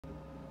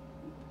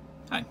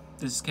Hi,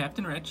 this is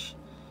Captain Rich.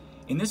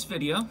 In this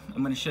video,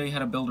 I'm going to show you how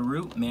to build a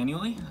route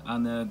manually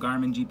on the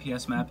Garmin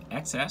GPS map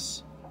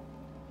XS.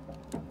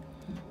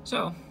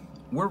 So,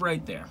 we're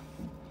right there.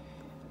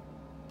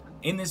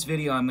 In this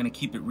video, I'm going to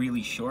keep it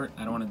really short.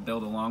 I don't want to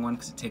build a long one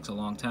because it takes a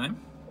long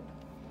time.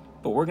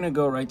 But we're going to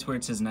go right to where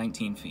it says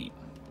 19 feet.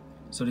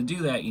 So to do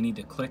that, you need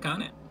to click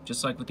on it,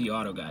 just like with the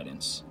auto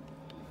guidance.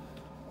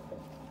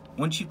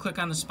 Once you click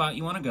on the spot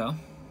you want to go,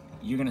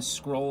 you're going to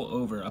scroll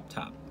over up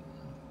top.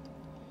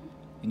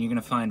 And you're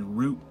going to find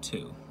Route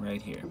 2 right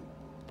here.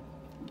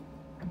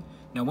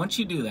 Now once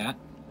you do that,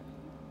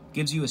 it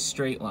gives you a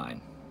straight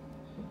line.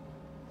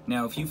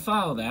 Now if you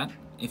follow that,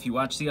 if you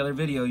watch the other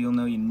video, you'll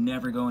know you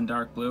never go in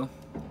dark blue.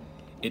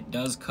 It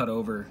does cut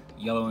over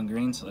yellow and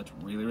green, so that's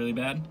really, really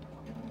bad.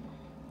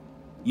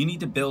 You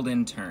need to build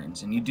in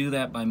turns, and you do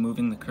that by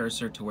moving the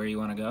cursor to where you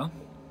want to go.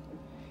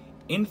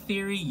 In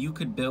theory, you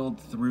could build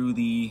through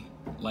the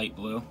light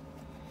blue.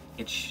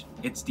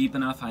 It's deep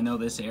enough. I know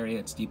this area,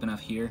 it's deep enough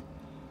here.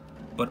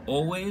 But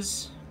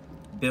always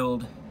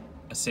build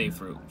a safe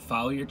route.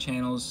 Follow your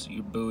channels,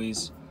 your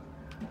buoys.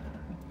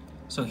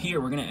 So here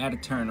we're going to add a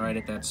turn right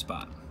at that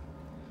spot.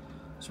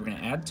 So we're going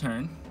to add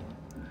turn.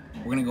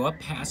 We're going to go up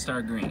past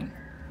our green.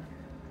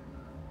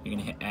 You're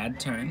going to hit add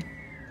turn.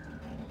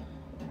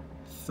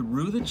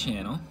 Through the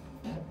channel,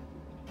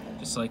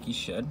 just like you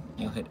should.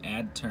 You'll hit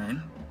add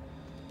turn.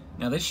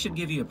 Now this should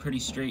give you a pretty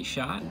straight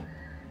shot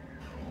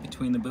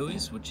between the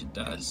buoys, which it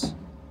does.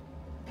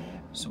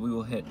 So we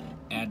will hit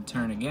add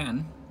turn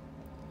again.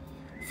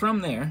 From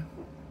there,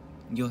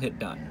 you'll hit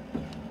done.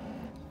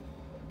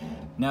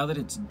 Now that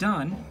it's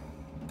done,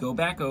 go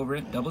back over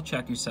it, double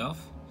check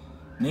yourself.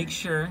 Make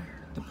sure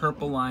the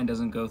purple line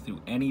doesn't go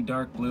through any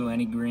dark blue,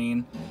 any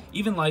green,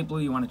 even light blue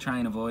you want to try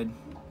and avoid.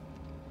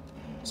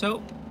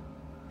 So,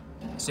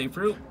 safe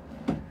route,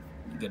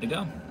 good to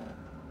go.